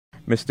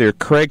Mr.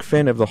 Craig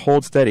Finn of the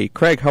Hold Steady.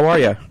 Craig, how are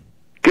you?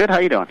 Good. How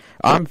you doing?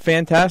 I'm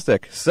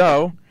fantastic.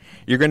 So,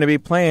 you're going to be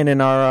playing in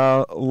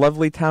our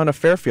lovely town of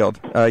Fairfield.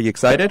 You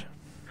excited?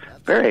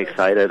 Very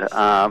excited.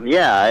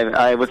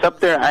 I was up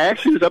there. I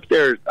actually was up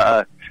there.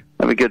 I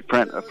have a good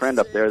friend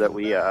up there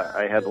that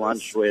I had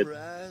lunch with,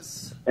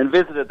 and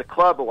visited the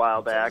club a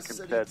while back, and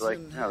said,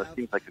 this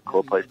seems like a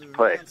cool place to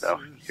play. So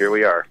here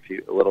we are.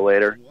 A little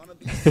later,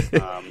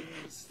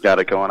 got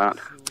it going on.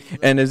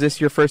 And is this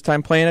your first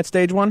time playing at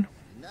StageOne?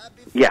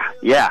 Yeah.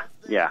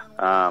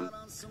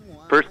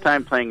 First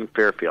time playing in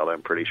Fairfield,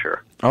 I'm pretty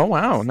sure. Oh,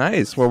 wow.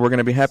 Nice. Well, we're going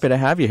to be happy to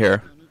have you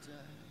here.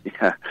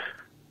 Yeah.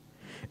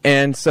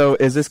 And so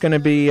is this going to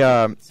be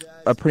a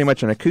pretty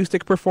much an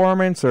acoustic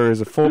performance, or is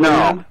it full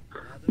band?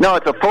 No,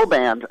 it's a full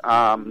band.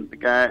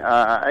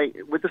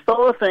 With the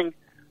solo thing,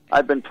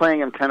 I've been playing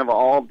in kind of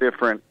all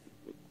different,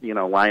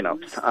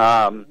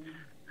 lineups.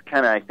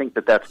 I think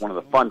that's one of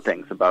the fun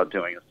things about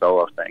doing a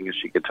solo thing is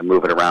you get to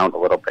move it around a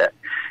little bit.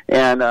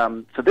 And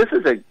so this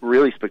is a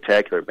really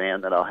spectacular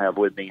band that I'll have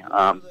with me.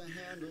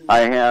 I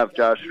have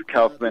Josh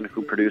Kaufman,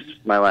 who produced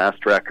my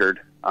last record,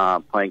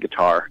 playing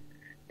guitar,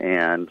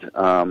 and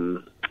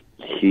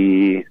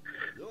he's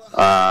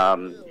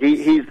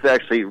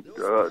actually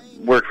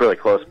worked really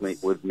closely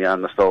with me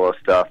on the solo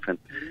stuff, and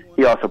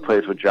he also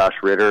plays with Josh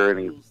Ritter, and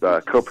he's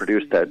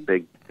co-produced that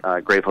big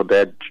Grateful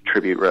Dead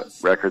tribute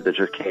record that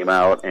just came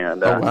out,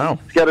 and wow.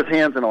 He's got his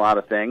hands in a lot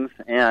of things.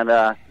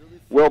 And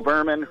Will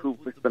Berman, who's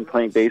been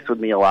playing bass with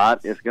me a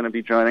lot, is going to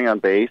be joining on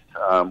bass.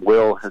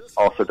 Will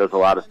also does a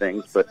lot of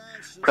things, but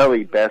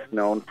probably best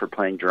known for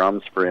playing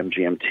drums for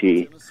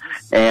MGMT.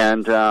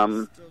 And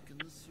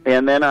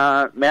then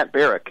Matt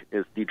Barrick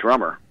is the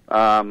drummer,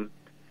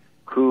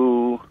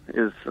 who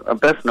is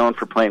best known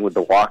for playing with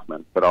the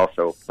Walkmen, but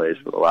also plays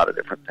with a lot of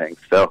different things.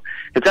 So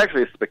it's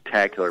actually a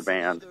spectacular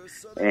band,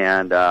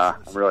 and I'm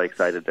really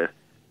excited to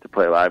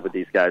play live with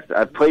these guys.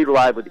 I've played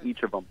live with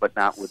each of them, but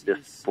not with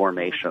this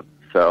formation.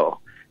 So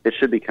it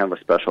should be kind of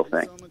a special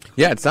thing.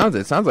 Yeah, it sounds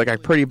like a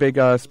pretty big,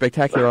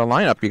 spectacular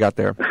lineup you got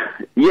there.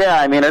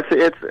 Yeah, I mean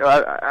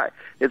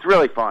it's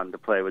really fun to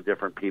play with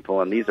different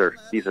people, and these are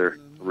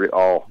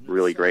all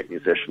really great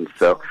musicians.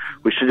 So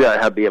we should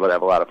be able to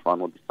have a lot of fun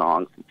with the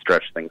songs and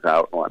stretch things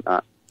out and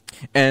whatnot.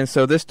 And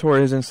so this tour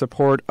is in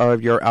support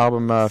of your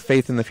album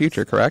Faith in the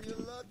Future, correct?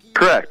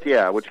 Correct,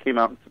 yeah, which came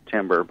out in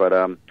September. But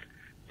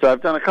so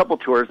I've done a couple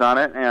tours on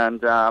it,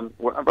 and I've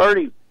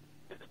already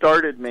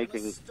started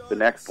making the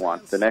next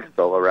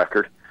solo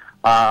record.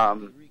 But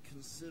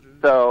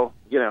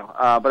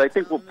I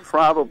think we'll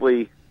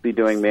probably be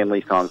doing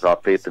mainly songs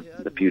off Faith in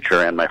the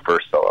Future and my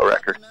first solo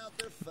record.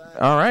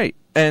 All right.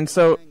 And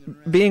so,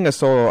 being a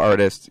solo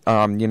artist,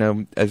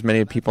 as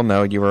many people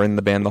know, you were in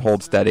the band The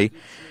Hold Steady.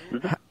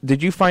 Mm-hmm.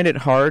 Did you find it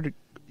hard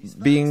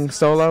being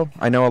solo?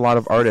 I know a lot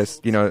of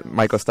artists,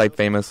 Michael Stipe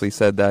famously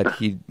said that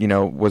he,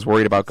 was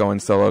worried about going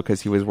solo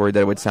because he was worried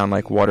that it would sound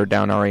like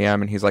watered-down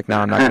R.E.M., and he's like, no,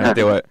 I'm not going to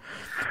do it.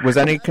 Was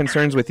any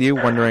concerns with you,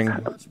 wondering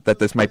that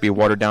this might be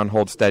watered-down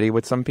Hold Steady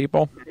with some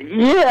people?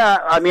 Yeah,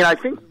 I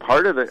think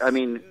part of it,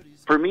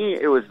 for me,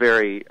 it was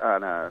very,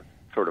 on a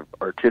sort of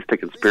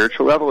artistic and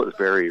spiritual level, it was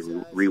very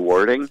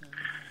rewarding,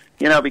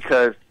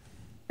 because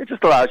it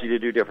just allows you to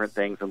do different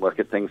things and look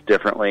at things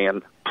differently,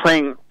 and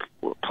playing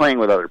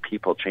with other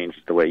people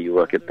changes the way you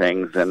look at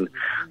things, and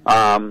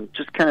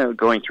just kind of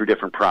going through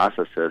different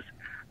processes.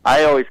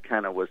 I always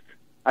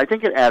I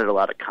think it added a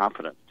lot of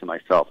confidence to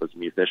myself as a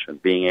musician,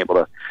 being able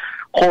to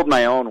hold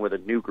my own with a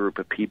new group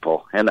of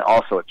people, and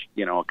also a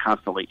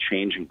constantly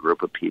changing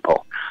group of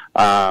people,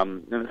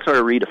 and sort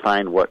of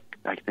redefine what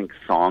I think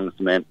songs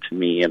meant to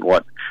me, and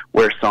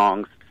where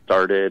songs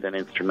started and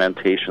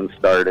instrumentation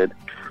started.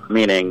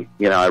 Meaning,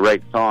 I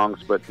write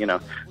songs, but,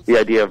 the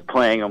idea of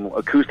playing them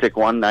acoustic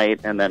one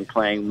night and then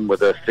playing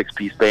with a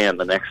 6-piece band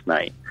the next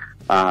night,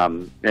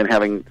 and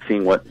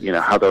seeing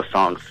how those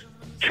songs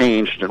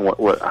changed and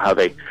how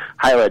they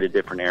highlighted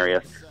different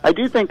areas. I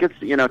do think it's,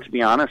 to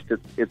be honest,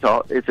 it's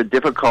a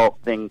difficult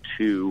thing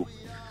to,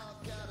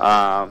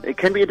 it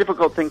can be a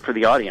difficult thing for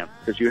the audience,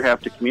 because you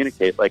have to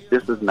communicate,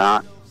 this is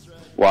not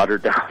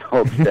watered down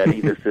Hold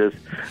Steady. This is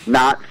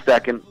not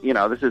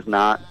this is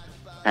not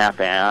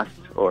half-assed,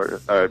 or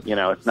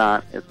it's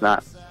not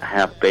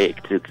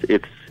half-baked.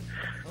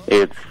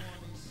 It's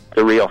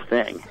the real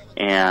thing,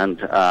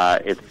 and I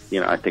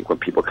think when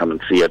people come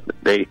and see it,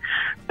 they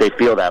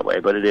feel that way.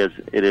 But it is.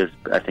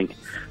 I think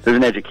there's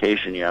an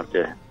education you have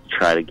to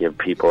try to give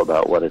people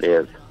about what it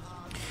is.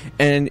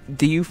 And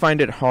do you find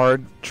it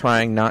hard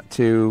trying not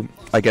to,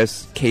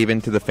 cave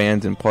into the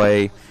fans and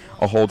play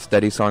a Hold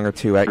Steady song or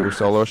two at your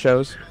solo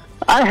shows?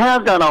 I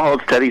have done a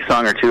Hold Steady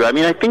song or two.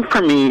 I think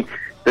for me,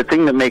 the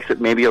thing that makes it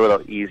maybe a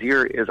little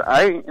easier is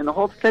in the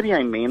Hold Steady,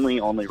 I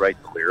mainly only write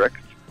the lyrics.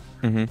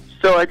 Mm-hmm.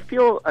 So I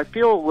feel a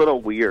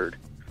little weird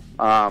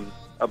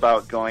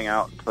about going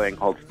out and playing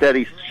Hold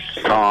Steady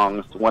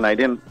songs when I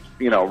didn't,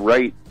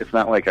 write. It's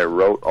not like I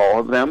wrote all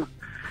of them.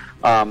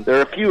 There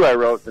are a few I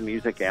wrote the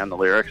music and the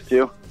lyrics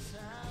to,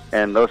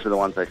 and those are the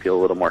ones I feel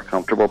a little more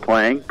comfortable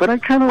playing. But I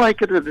kind of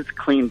like it as it's a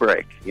clean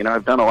break.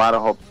 I've done a lot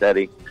of Hold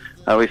Steady,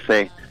 I always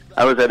say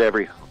I've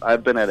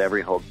been at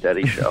every Hold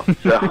Steady show.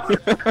 So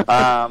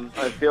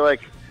I feel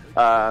like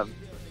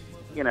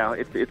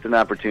it's an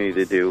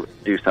opportunity to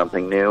do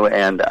something new,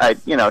 and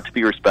to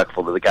be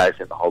respectful to the guys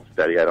in the Hold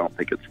Steady. I don't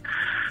think it's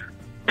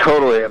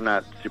totally. I'm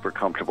not super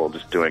comfortable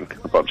just doing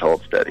a bunch of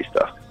Hold Steady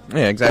stuff.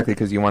 Yeah, exactly,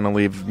 because you want to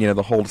leave,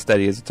 the Hold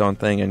Steady as its own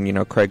thing,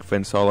 and, Craig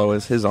Finn solo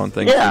is his own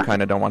thing, so you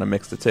kind of don't want to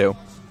mix the two.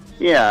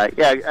 Yeah,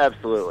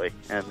 absolutely.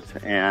 And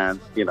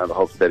the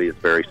Hold Steady is a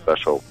very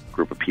special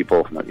group of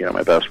people,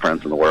 my best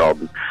friends in the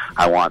world, and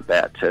I want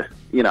that to,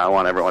 I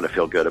want everyone to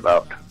feel good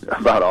about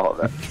all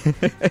of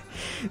it.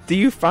 Do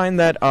you find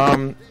that,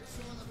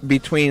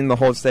 between the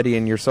Hold Steady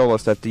and your solo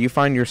stuff, do you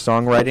find your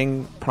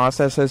songwriting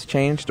process has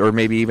changed, or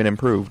maybe even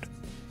improved?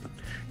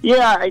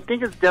 Yeah, I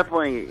think it's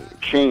definitely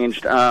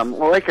changed.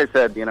 Well, like I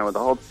said, with the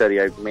Hold Steady,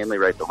 I mainly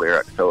write the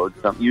lyrics. So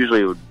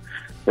usually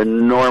the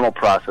normal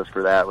process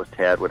for that was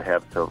Tad would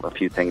have a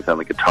few things on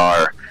the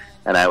guitar,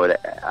 and I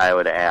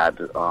would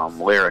add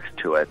lyrics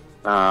to it.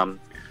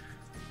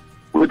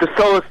 With the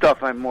solo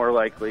stuff, I'm more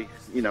likely,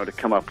 to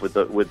come up with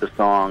the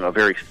song, a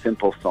very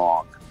simple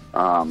song.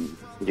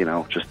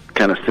 Just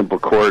kind of simple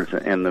chords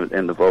and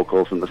the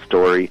vocals and the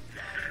story.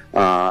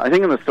 I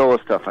think in the solo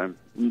stuff, I'm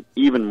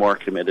even more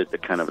committed to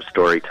kind of a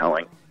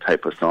storytelling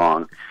type of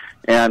song,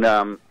 and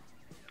then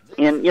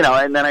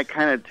I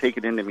kind of take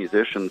it into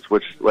musicians,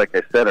 which, like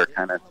I said, are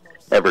kind of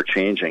ever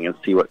changing, and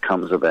see what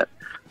comes of it.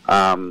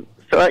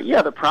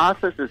 The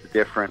process is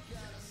different.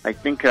 I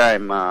think with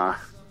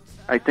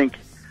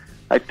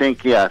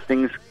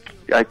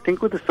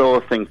the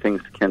solo thing,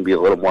 things can be a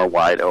little more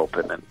wide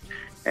open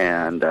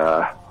and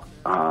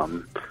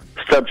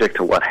subject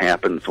to what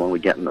happens when we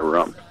get in the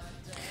room.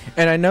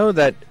 And I know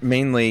that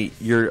mainly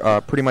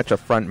you're pretty much a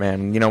front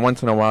man.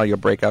 Once in a while you'll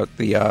break out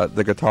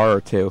the guitar or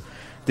two.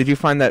 Did you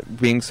find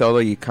that being solo,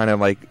 you kind of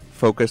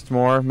focused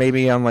more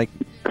maybe on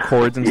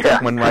chords and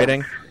stuff when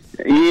writing?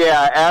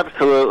 Yeah,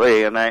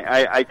 absolutely. And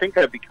I think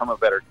I've become a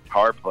better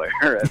guitar player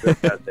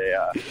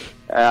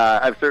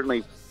I've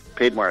certainly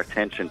paid more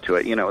attention to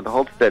it. The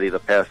Hold Steady the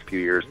past few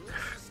years,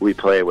 we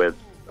play with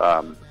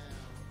 3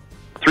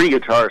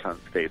 guitars on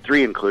stage,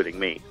 3 including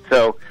me.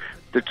 So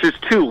there's just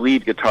 2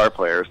 lead guitar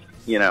players,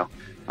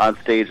 on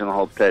stage in the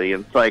Hold Steady,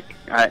 and it's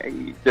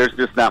there's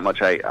just not much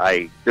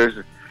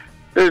there's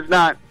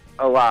not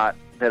a lot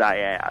that I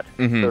add,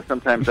 so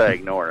sometimes I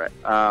ignore it.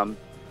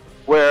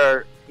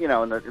 Where in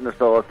the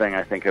solo thing,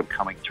 I think I'm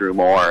coming through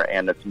more,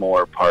 and it's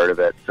more part of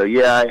it. So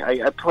yeah,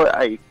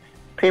 I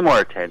pay more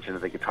attention to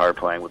the guitar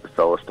playing with the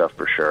solo stuff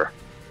for sure.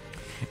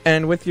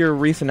 And with your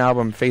recent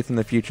album, Faith in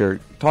the Future,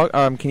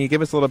 can you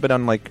give us a little bit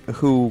on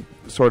who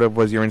sort of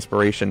was your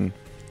inspiration?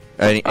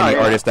 Any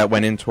artist that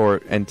went into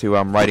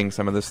writing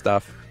some of this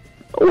stuff?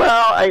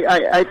 Well,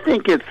 I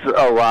think it's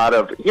a lot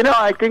of,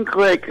 I think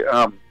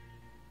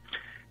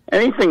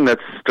anything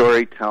that's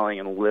storytelling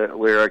and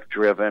lyric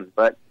driven,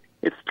 but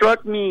it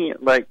struck me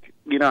I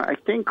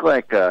think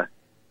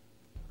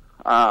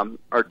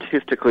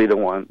artistically the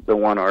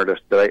one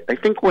artist that I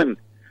think when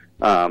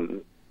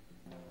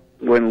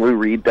Lou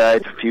Reed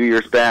died a few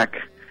years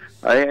back,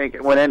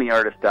 when any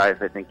artist dies,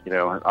 I think, an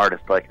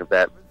artist of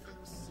that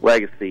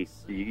legacy,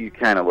 you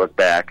kind of look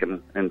back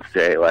and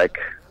say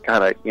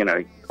God,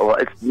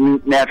 it's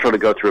natural to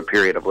go through a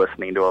period of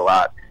listening to a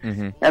lot.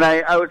 And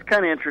I was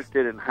kind of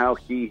interested in how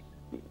he,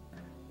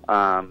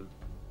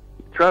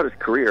 throughout his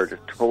career,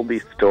 just told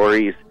these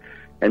stories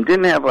and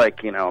didn't have a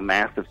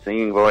massive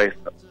singing voice,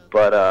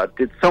 but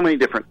did so many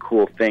different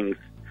cool things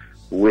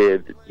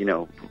with,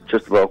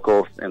 just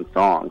vocals and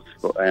songs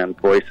and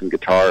voice and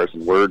guitars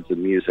and words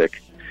and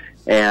music.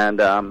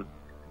 And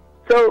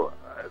so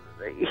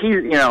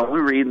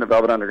Lou Reed and the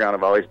Velvet Underground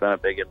have always been a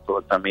big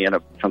influence on me and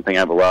something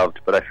I've loved,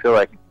 but I feel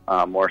like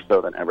more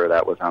so than ever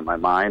that was on my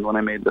mind when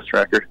I made this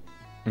record.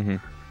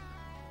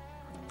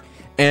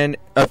 And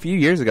a few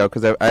years ago,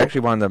 because I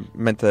actually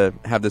meant to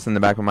have this in the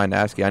back of my mind to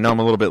ask you, I know I'm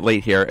a little bit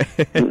late here,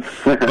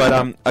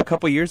 but a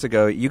couple years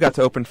ago, you got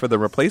to open for The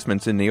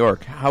Replacements in New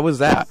York. How was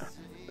that?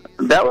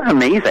 That was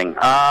amazing.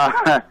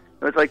 It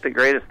was the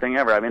greatest thing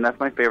ever. I mean, that's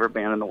my favorite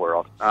band in the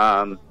world.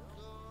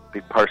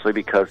 Partially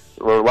because,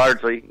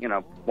 largely,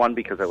 1,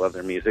 because I love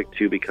their music,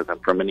 2, because I'm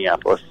from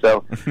Minneapolis.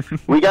 So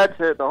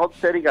the Hold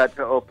Steady got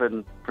to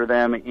open for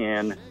them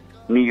in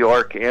New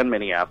York and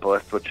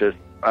Minneapolis, which is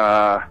those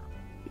are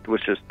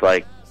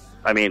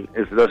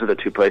the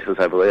 2 places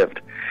I've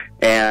lived.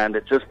 And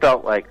it just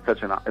felt like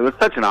it was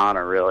such an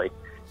honor, really.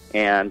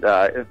 And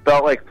it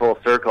felt like full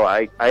circle.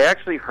 I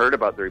actually heard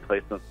about The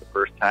Replacements the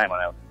first time when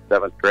I was in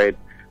 7th grade.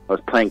 I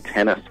was playing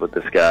tennis with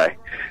this guy,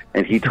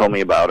 and he told me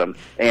about him.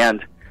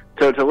 And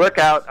so to look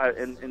out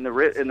in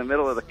the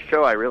middle of the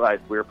show, I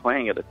realized we were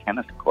playing at a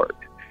tennis court,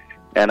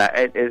 and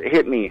it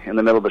hit me in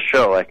the middle of the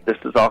show this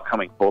is all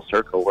coming full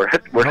circle.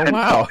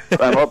 Wow!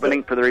 I'm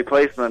opening for The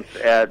Replacements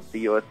at the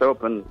U.S.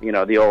 Open,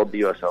 the old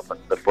U.S. Open,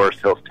 the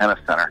Forest Hills Tennis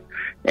Center,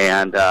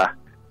 and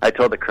I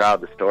told the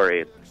crowd the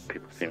story.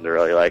 People seemed to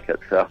really like it.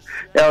 So,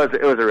 yeah,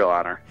 it was a real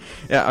honor.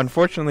 Yeah,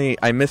 unfortunately,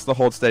 I missed the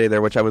Hold Steady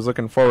there, which I was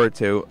looking forward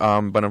to.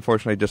 But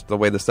unfortunately, just the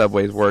way the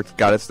subways worked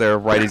got us there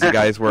right as you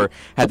guys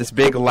had this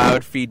big,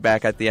 loud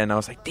feedback at the end. I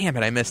was like, damn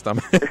it, I missed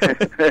them.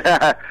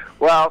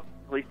 Well,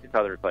 at least you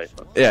saw the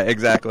replacement. Yeah,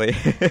 exactly.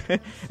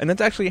 And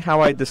that's actually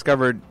how I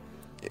discovered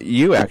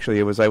you,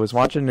 actually. I was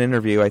watching an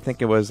interview. I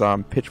think it was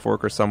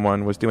Pitchfork or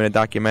someone was doing a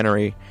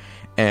documentary,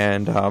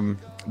 and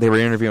they were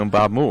interviewing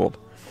Bob Mould.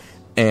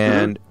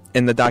 And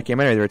in the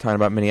documentary, they were talking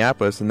about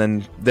Minneapolis, and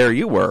then there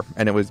you were,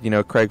 and it was,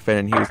 Craig Finn,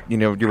 and he was,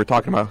 you were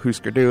talking about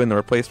Husker Du and the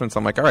Replacements.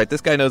 I'm like, all right,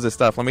 this guy knows his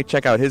stuff. Let me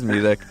check out his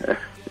music.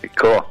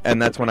 Cool.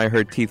 And that's when I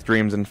heard Teeth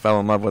Dreams and fell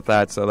in love with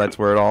that, so that's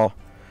where it all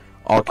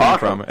came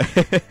from.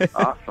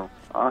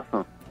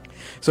 Awesome.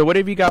 So what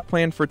have you got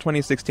planned for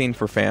 2016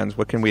 for fans?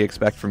 What can we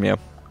expect from you?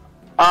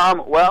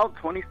 Well,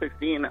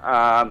 2016, like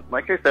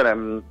I said,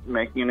 I'm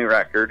making a new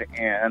record,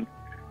 and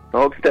the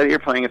Hold Steady are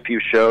playing a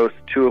few shows,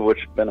 2 of which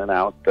have been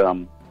announced,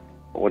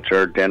 which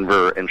are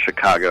Denver and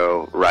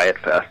Chicago Riot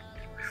Fests.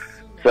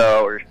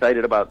 So we're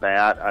excited about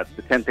that. It's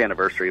the 10th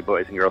anniversary of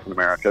Boys and Girls in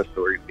America,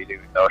 so we're going to be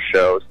doing those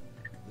shows.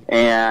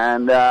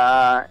 And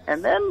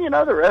then,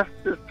 the rest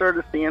is sort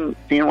of seeing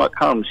what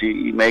comes.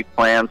 You make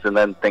plans, and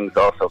then things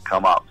also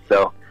come up.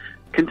 So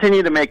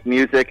continue to make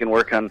music and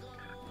work on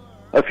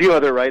a few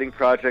other writing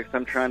projects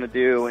I'm trying to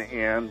do,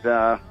 and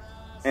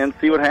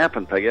see what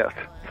happens, I guess.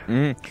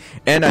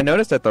 And I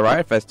noticed at the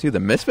Riot Fest, too, the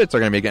Misfits are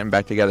going to be getting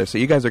back together, so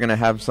you guys are going to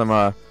have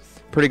some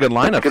pretty good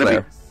lineups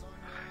there.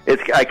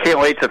 I can't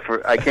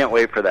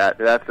wait for that.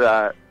 That's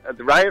the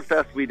Riot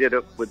Fest. We did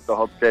it with the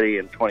Hold Steady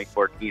in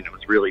 2014. It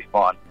was really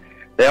fun.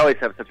 They always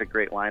have such a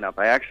great lineup.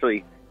 I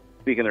actually,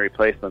 speaking of the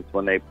Replacements,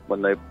 when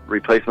the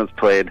Replacements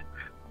played,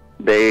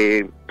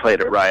 they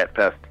played at Riot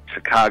Fest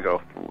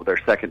Chicago for their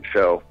second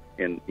show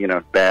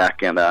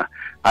back, and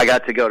I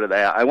got to go to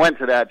that. I went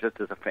to that just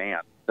as a fan.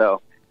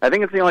 So I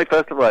think it's the only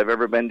festival I've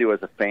ever been to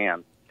as a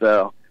fan.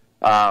 So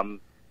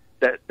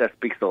that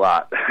speaks a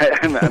lot.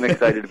 I'm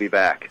excited to be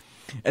back.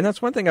 And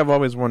that's one thing I've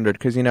always wondered,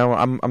 because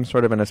I'm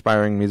sort of an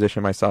aspiring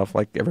musician myself,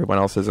 like everyone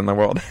else is in the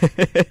world.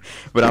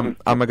 But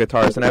I'm a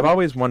guitarist, and I've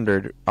always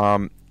wondered,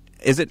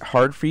 is it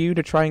hard for you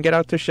to try and get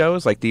out to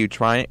shows? Like, do you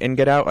try and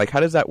get out? Like, how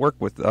does that work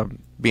with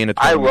being a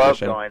touring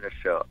musician? I love going to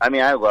shows.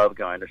 I love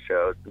going to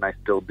shows, and I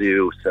still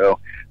do. So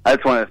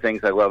that's one of the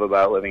things I love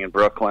about living in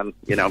Brooklyn.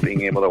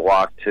 Being able to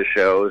walk to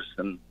shows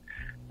and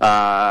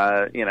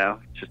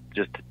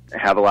just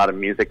have a lot of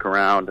music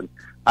around. And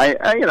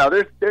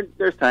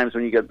there's times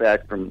when you get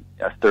back from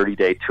a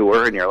 30-day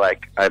tour and you're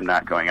like, I'm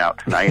not going out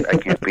tonight. I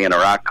can't be in a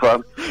rock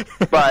club.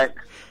 But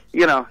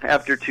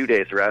after 2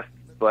 days rest,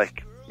 it's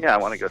like, yeah, I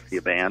want to go see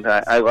a band.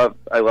 I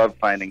love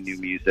finding new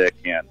music,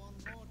 and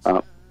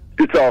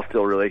it's all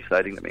still really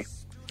exciting to me.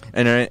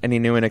 And are any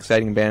new and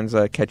exciting bands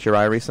catch your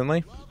eye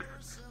recently?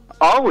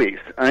 Always.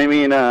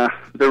 The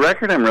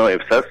record I'm really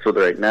obsessed with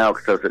right now,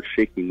 because I was at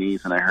Shaky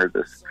Knees and I heard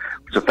this.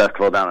 It's a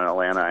festival down in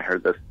Atlanta. I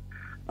heard this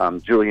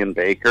Julian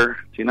Baker.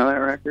 Do you know that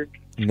record?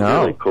 It's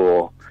really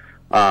cool.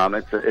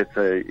 It's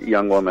a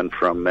young woman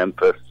from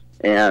Memphis,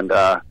 and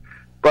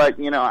but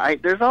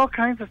there's all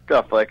kinds of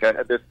stuff. Like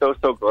there's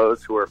So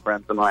Glows, who are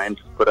friends of mine,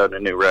 just put out a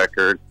new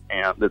record,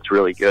 and it's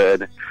really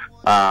good.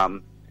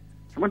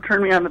 Someone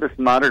turned me on to this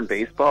modern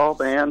baseball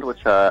band,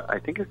 which I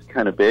think is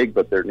kind of big,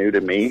 but they're new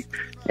to me,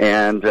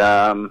 and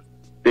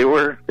they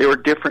were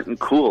different and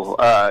cool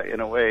in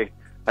a way.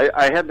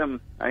 I had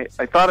them.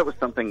 I thought it was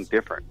something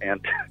different,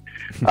 and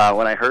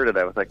when I heard it,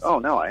 I was like, "Oh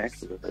no, I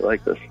actually really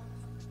like this."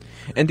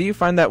 And do you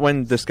find that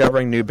when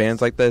discovering new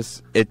bands like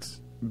this, it's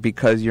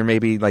because you're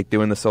maybe like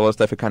doing the solo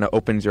stuff, it kind of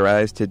opens your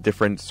eyes to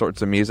different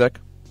sorts of music?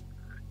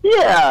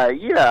 Yeah,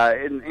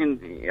 and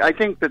I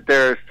think that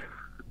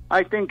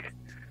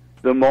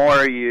the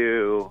more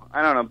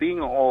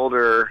being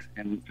older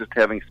and just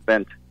having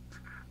spent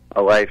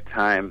a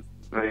lifetime,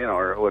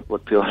 or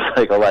what feels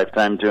like a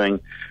lifetime doing,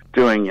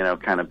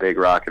 kind of big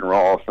rock and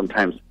roll,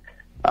 sometimes,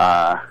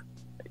 I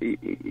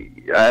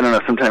don't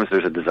know, sometimes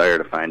there's a desire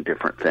to find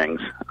different things.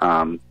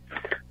 But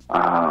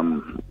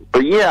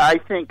yeah, I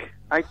think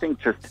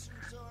just,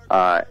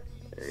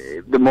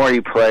 the more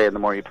you play and the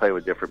more you play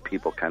with different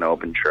people kind of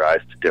opens your eyes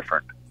to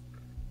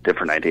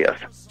different ideas.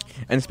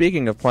 And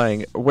speaking of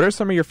playing, what are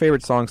some of your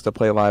favorite songs to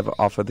play live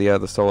off of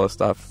the solo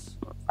stuff?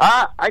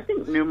 I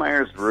think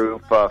Neumeier's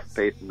Roof,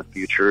 Faith in the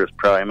Future, is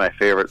probably my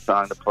favorite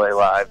song to play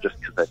live, just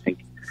because I think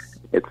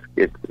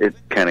it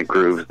kind of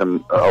grooves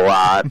them a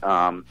lot.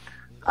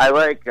 I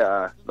like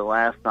the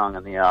last song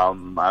on the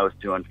album, I Was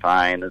Doing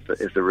Fine,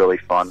 is a really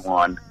fun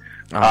one.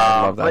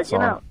 I love that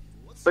song.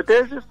 But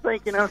there's just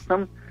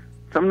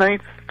some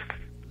nights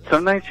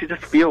you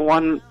just feel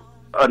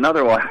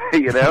another one,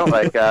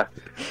 like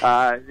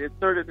it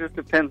sort of just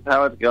depends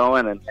how it's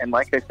going, and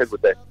like I said,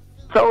 with the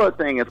solo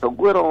thing, it's a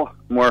little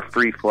more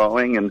free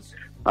flowing, and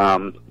I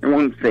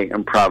wouldn't say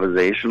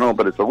improvisational,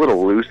 but it's a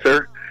little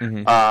looser.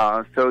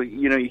 Mm-hmm. So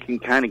you can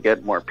kind of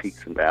get more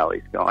peaks and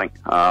valleys going,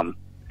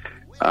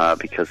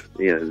 because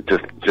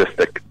just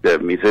the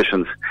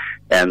musicians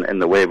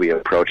and the way we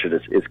approach it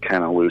is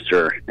kind of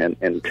looser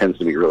and tends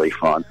to be really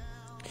fun.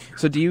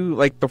 So do you,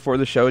 like, before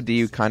the show, do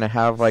you kind of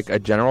have, like, a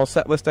general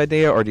set list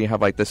idea, or do you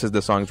have, like, this is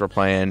the songs we're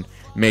playing,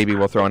 maybe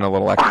we'll throw in a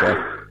little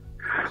extra?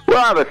 We'll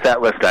have a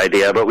set list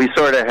idea, but we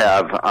sort of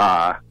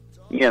have,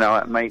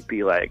 it might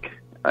be like,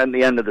 at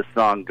the end of the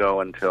song, go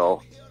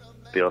until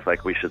it feels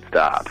like we should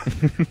stop,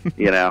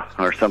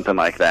 or something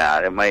like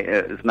that.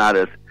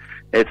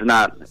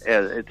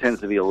 It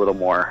tends to be a little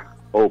more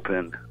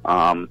open,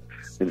 and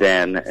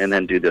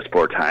then do this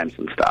 4 times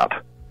and stop.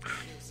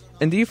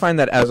 And do you find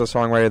that as a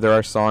songwriter, there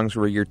are songs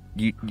where you're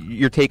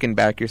taken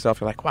back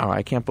yourself? You're like, wow,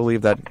 I can't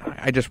believe that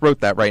I just wrote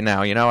that right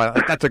now.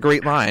 That's a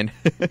great line.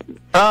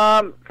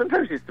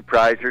 Sometimes you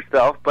surprise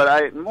yourself,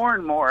 but more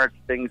and more it's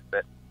things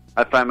that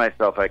I find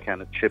myself, I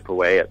kind of chip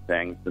away at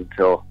things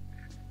until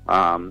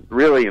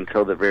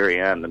the very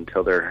end,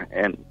 until they're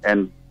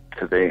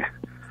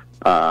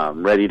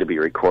ready to be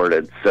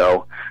recorded.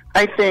 So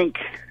I think,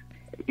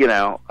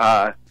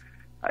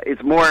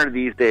 it's more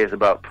these days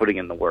about putting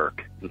in the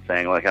work and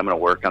saying, like, I'm going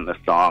to work on this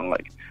song.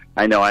 Like,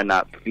 I know I'm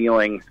not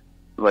feeling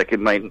like it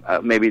might,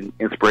 maybe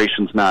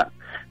inspiration's not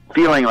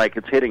feeling like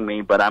it's hitting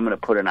me, but I'm going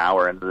to put an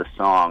hour into this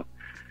song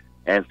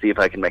and see if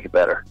I can make it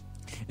better.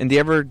 And do you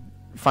ever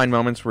find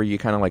moments where you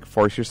kind of, like,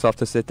 force yourself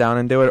to sit down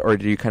and do it, or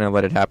do you kind of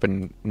let it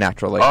happen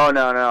naturally? Oh,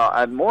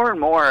 no. More and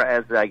more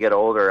as I get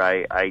older,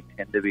 I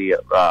tend to be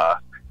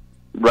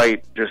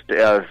right just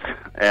as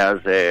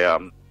a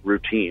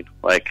routine.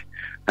 Like,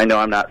 I know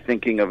I'm not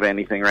thinking of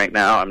anything right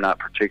now. I'm not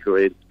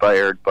particularly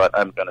inspired, but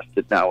I'm going to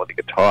sit down with a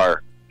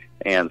guitar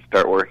and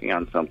start working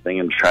on something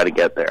and try to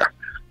get there.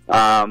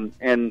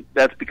 And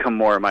that's become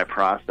more of my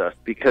process,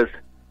 because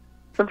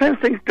sometimes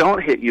things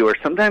don't hit you, or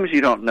sometimes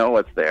you don't know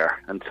what's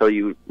there until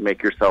you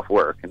make yourself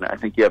work. And I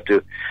think you have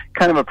to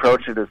kind of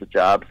approach it as a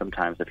job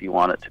sometimes if you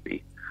want it to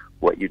be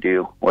what you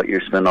do, what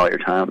you spend all your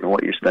time, and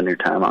what you spend your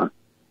time on.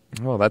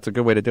 Well, that's a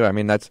good way to do it. I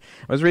mean, I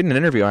was reading an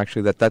interview,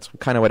 actually, that's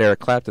kind of what Eric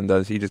Clapton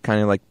does. He just kind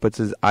of, like, puts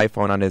his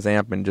iPhone on his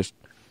amp and just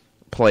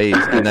plays,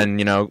 and then,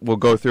 we'll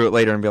go through it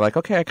later and be like,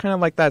 okay, I kind of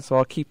like that, so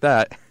I'll keep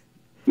that.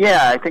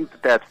 Yeah, I think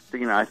I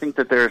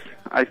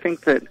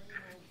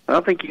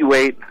don't think you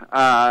wait.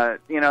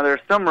 There's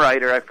some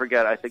writer, I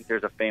forget, I think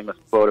there's a famous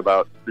quote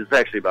this is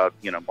actually about,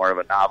 more of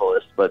a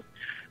novelist, but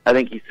I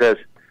think he says,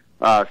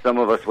 some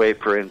of us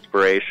wait for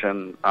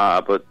inspiration,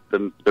 but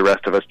the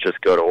rest of us just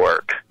go to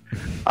work.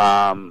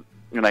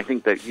 And I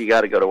think that you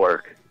got to go to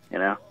work,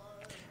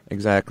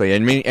 Exactly.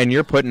 And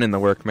you're putting in the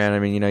work, man. I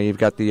mean, you've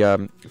got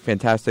the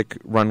fantastic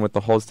run with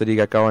the Hold Steady you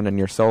got going, and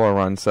your solo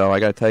run. So I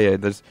got to tell you,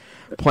 there's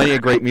plenty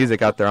of great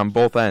music out there on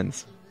both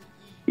ends.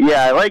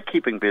 Yeah, I like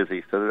keeping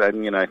busy. So I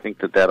think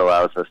that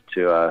allows us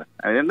to.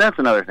 And that's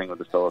another thing with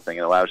the solo thing.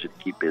 It allows you to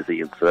keep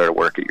busy and sort of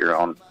work at your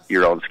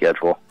own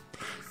schedule.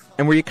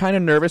 And were you kind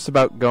of nervous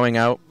about going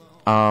out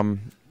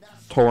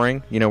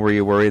touring? Were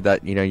you worried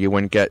that you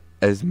wouldn't get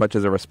as much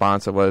as a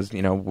response it was,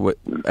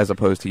 as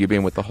opposed to you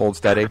being with the Hold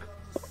Steady?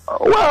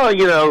 Well,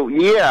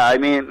 yeah. I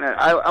mean,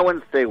 I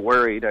wouldn't say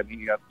worried. I mean,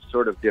 you have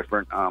sort of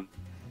different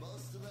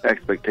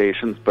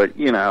expectations, but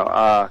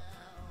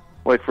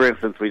like for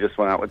instance, we just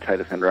went out with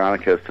Titus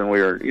Andronicus, and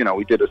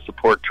we did a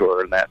support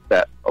tour, and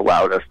that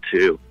allowed us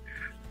to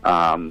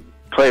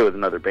play with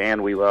another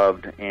band we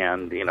loved,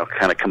 and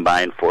kind of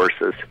combine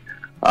forces.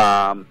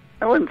 I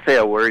wouldn't say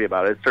I worry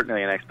about it. It's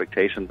certainly an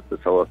expectation that the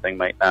solo thing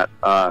might not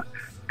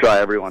draw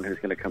everyone who's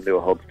going to come to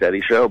a Hold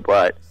Steady show,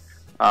 but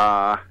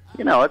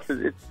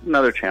it's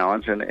another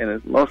challenge,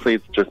 and mostly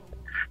it's just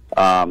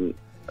an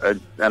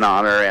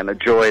honor and a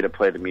joy to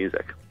play the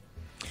music.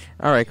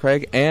 All right,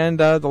 Craig, and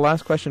the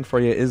last question for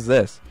you is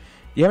this: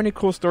 do you have any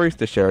cool stories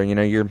to share?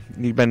 You've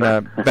been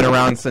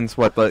around since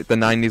the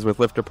 90s with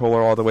Lifter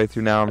Puller all the way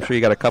through now. I'm sure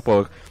you got a couple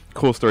of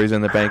cool stories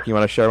in the bank. You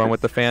want to share one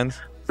with the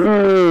fans?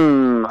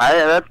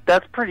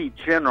 That's pretty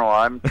general.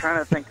 I'm trying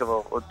to think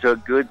of a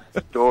good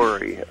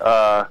story.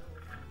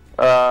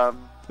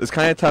 It's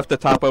kind of tough to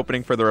top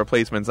opening for the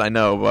Replacements, I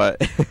know,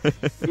 but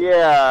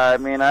yeah, I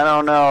mean, I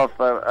don't know if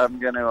I'm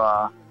going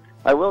to.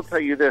 I will tell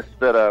you this: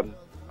 that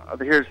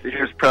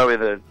here's probably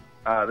this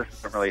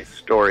isn't really a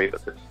story,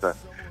 but this is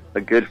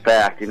a good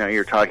fact.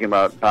 You're talking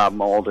about Bob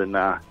Mould and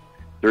the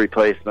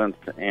Replacements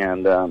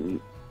and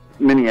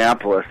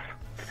Minneapolis,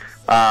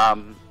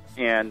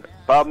 and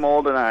Bob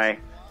Mould and I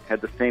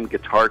had the same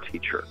guitar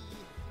teacher.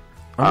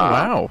 Oh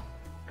wow!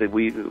 That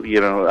we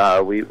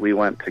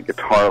went to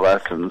guitar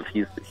lessons.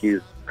 He's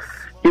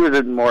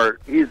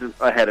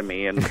ahead of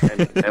me and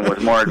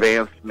was more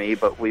advanced than me,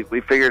 but we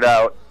figured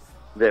out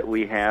that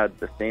we had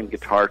the same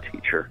guitar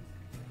teacher,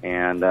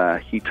 and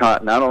he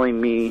taught not only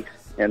me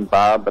and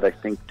Bob, but I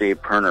think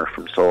Dave Perner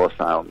from Soul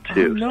Asylum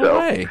too. Oh, no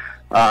way.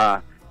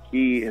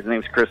 His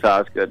name's Chris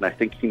Osgood, and I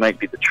think he might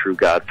be the true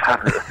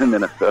godfather of the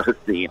Minnesota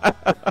scene.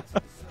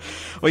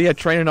 Well, yeah,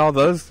 training all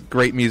those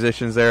great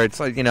musicians there, it's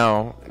like,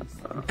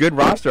 good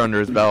roster under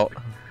his belt.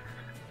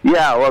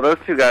 Yeah, well, those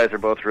two guys are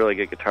both really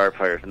good guitar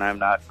players, and I'm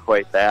not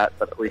quite that,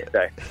 but at least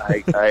I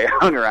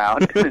hung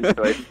around and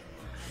enjoyed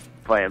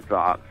playing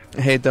songs.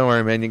 Hey, don't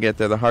worry, man, you get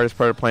there. The hardest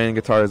part of playing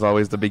guitar is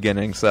always the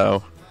beginning,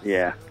 so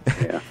Yeah.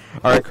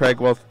 All right, Craig.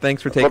 Well,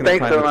 thanks for taking the time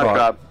thanks so to much, talk.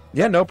 Rob.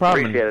 Yeah, no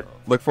problem. Appreciate it.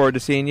 Look forward to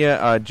seeing you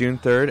June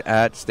 3rd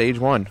at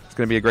StageOne. It's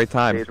going to be a great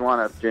time.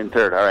 StageOne at June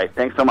 3rd. All right.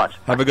 Thanks so much.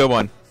 Have a good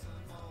one.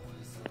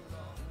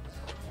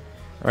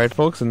 All right,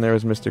 folks, and there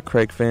was Mr.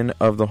 Craig Finn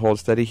of the Hold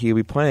Steady. He'll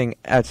be playing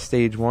at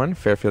StageOne,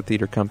 Fairfield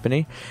Theater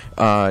Company,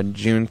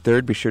 June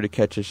 3rd. Be sure to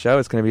catch his show.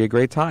 It's going to be a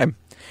great time.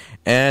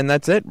 And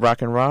that's it.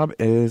 Rockin' Rob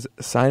is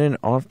signing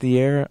off the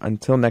air.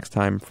 Until next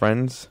time,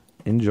 friends,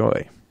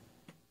 enjoy.